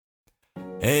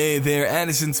Hey there,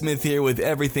 Addison Smith here with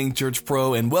Everything Church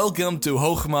Pro, and welcome to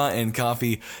Chochmah and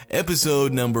Coffee,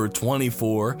 episode number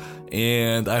 24.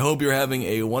 And I hope you're having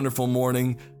a wonderful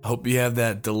morning. I hope you have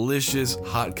that delicious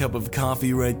hot cup of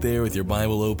coffee right there with your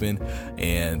Bible open.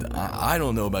 And I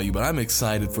don't know about you, but I'm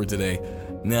excited for today.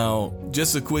 Now,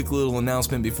 just a quick little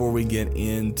announcement before we get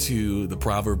into the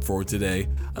proverb for today.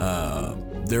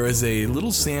 There is a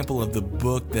little sample of the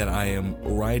book that I am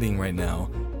writing right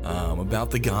now.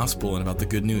 About the gospel and about the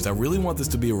good news. I really want this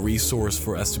to be a resource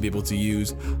for us to be able to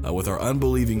use with our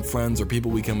unbelieving friends or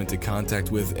people we come into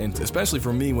contact with, and especially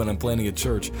for me when I'm planning a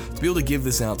church, to be able to give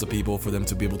this out to people for them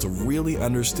to be able to really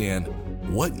understand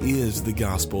what is the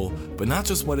gospel, but not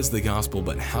just what is the gospel,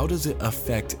 but how does it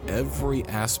affect every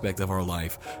aspect of our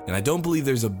life. And I don't believe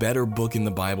there's a better book in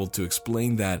the Bible to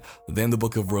explain that than the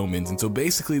book of Romans. And so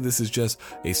basically this is just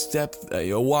a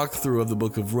walkthrough of the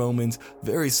book of Romans.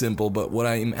 Very simple, but what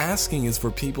I am asking is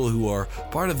for people who are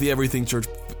part of the Everything Church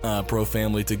Pro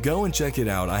family to go and check it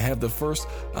out. I have the first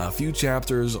few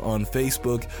chapters on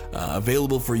Facebook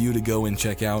available for you to go and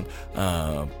check out.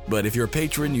 But if you're a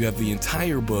patron, you have the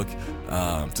entire book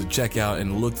to check out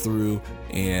and look through,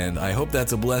 and I hope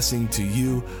that's a blessing to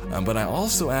you. But I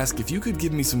also ask if you could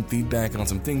give me some feedback on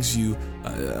some things you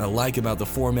like about the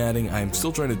formatting. I'm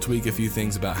still trying to tweak a few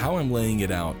things about how I'm laying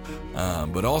it out,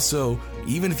 but also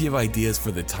even if you have ideas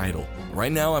for the title.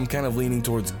 Right now I'm kind of leaning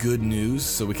towards good news,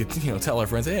 so we could tell our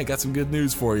friends, hey, I got some good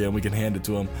news for you, and we can hand it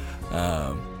to them.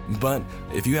 But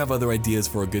if you have other ideas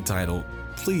for a good title,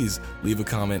 please leave a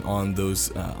comment on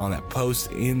those on that post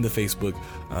in the Facebook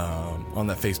on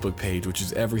that Facebook page, which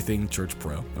is Everything Church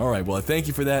Pro. All right, well, I thank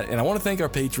you for that, and I want to thank our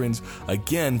patrons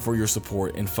again for your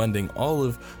support in funding all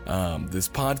of this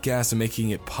podcast and making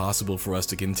it possible for us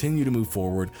to continue to move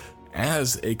forward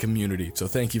as a community. So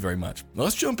thank you very much. Now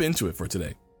let's jump into it for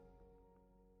today.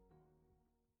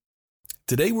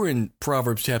 Today we're in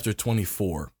Proverbs chapter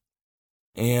 24.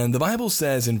 And the Bible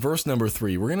says in verse number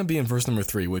 3, we're going to be in verse number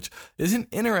 3, which is an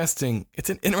interesting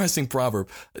proverb.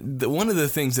 One of the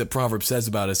things that Proverbs says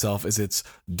about itself is its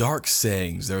dark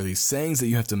sayings. There are these sayings that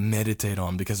you have to meditate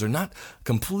on because they're not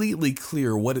completely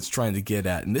clear what it's trying to get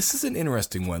at. And this is an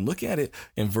interesting one. Look at it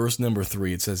in verse number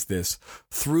 3. It says this: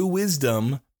 through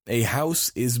wisdom, a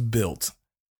house is built,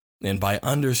 and by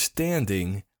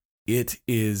understanding, it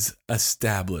is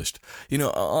established.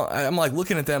 I'm like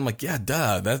looking at that, I'm like, yeah,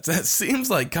 duh, that seems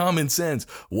like common sense.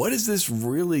 What is this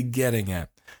really getting at?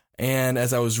 And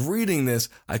as I was reading this,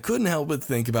 I couldn't help but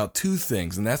think about two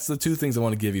things, and that's the two things I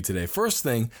want to give you today. First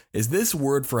thing is this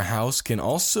word for house can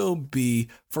also be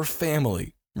for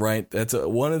family, right? That's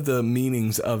one of the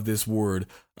meanings of this word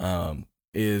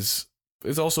is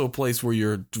also a place where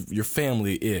your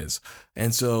family is.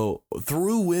 And so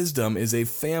through wisdom is a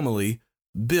family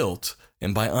built,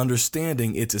 and by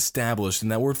understanding, it's established.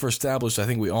 And that word for established, I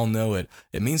think we all know it.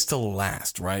 It means to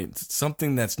last, right? It's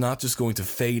something that's not just going to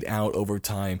fade out over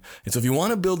time. And so if you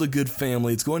want to build a good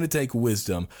family, it's going to take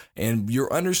wisdom. And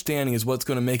your understanding is what's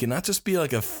going to make it not just be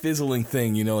like a fizzling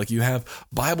thing, like you have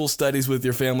Bible studies with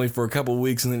your family for a couple of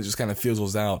weeks and then it just kind of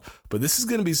fizzles out. But this is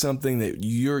going to be something that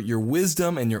your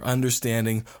wisdom and your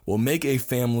understanding will make a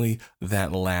family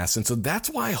that lasts. And so that's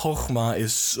why Chochmah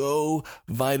is so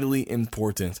vitally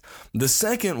important. The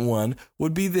second one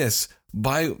would be this: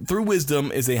 through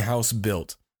wisdom is a house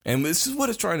built. And this is what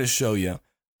it's trying to show you.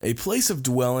 A place of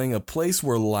dwelling, a place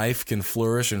where life can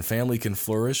flourish and family can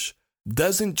flourish,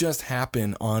 doesn't just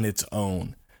happen on its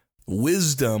own.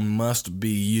 Wisdom must be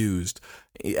used.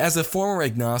 As a former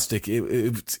agnostic,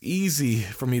 it's easy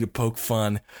for me to poke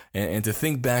fun and to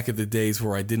think back at the days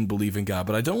where I didn't believe in God,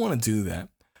 but I don't want to do that.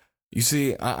 You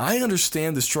see, I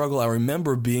understand the struggle. I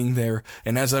remember being there,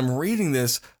 and as I'm reading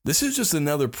this is just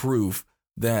another proof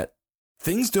that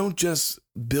things don't just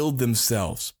build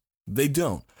themselves. They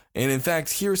don't. And in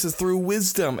fact, here it says, through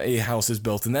wisdom a house is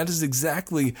built. And that is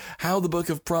exactly how the book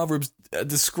of Proverbs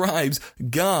describes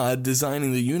God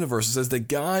designing the universe. It says that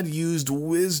God used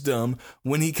wisdom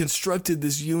when he constructed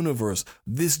this universe,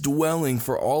 this dwelling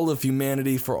for all of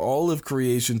humanity, for all of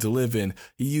creation to live in.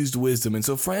 He used wisdom. And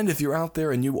so, friend, if you're out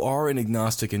there and you are an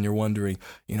agnostic and you're wondering,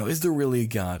 is there really a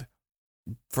God?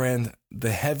 Friend,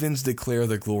 the heavens declare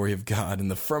the glory of God, and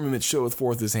the firmament showeth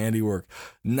forth his handiwork.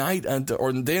 Day unto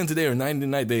day, or night unto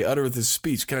night, they uttereth his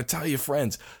speech. Can I tell you,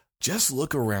 friends, just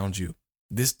look around you.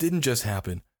 This didn't just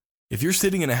happen. If you're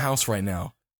sitting in a house right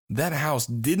now, that house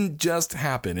didn't just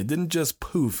happen. It didn't just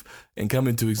poof and come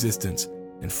into existence.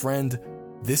 And friend,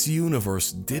 this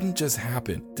universe didn't just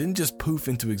happen, didn't just poof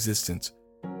into existence.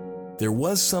 There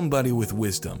was somebody with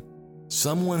wisdom,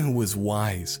 someone who was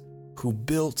wise, who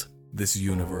built this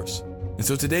universe. And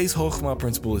so today's Chochmah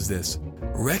principle is this: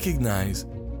 recognize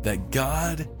that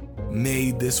God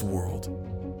made this world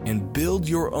and build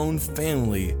your own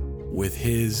family with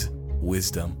His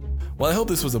wisdom. Well, I hope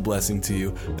this was a blessing to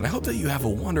you, and I hope that you have a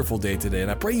wonderful day today, and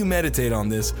I pray you meditate on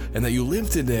this and that you live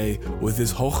today with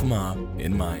this chokhmah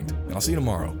in mind. And I'll see you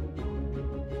tomorrow.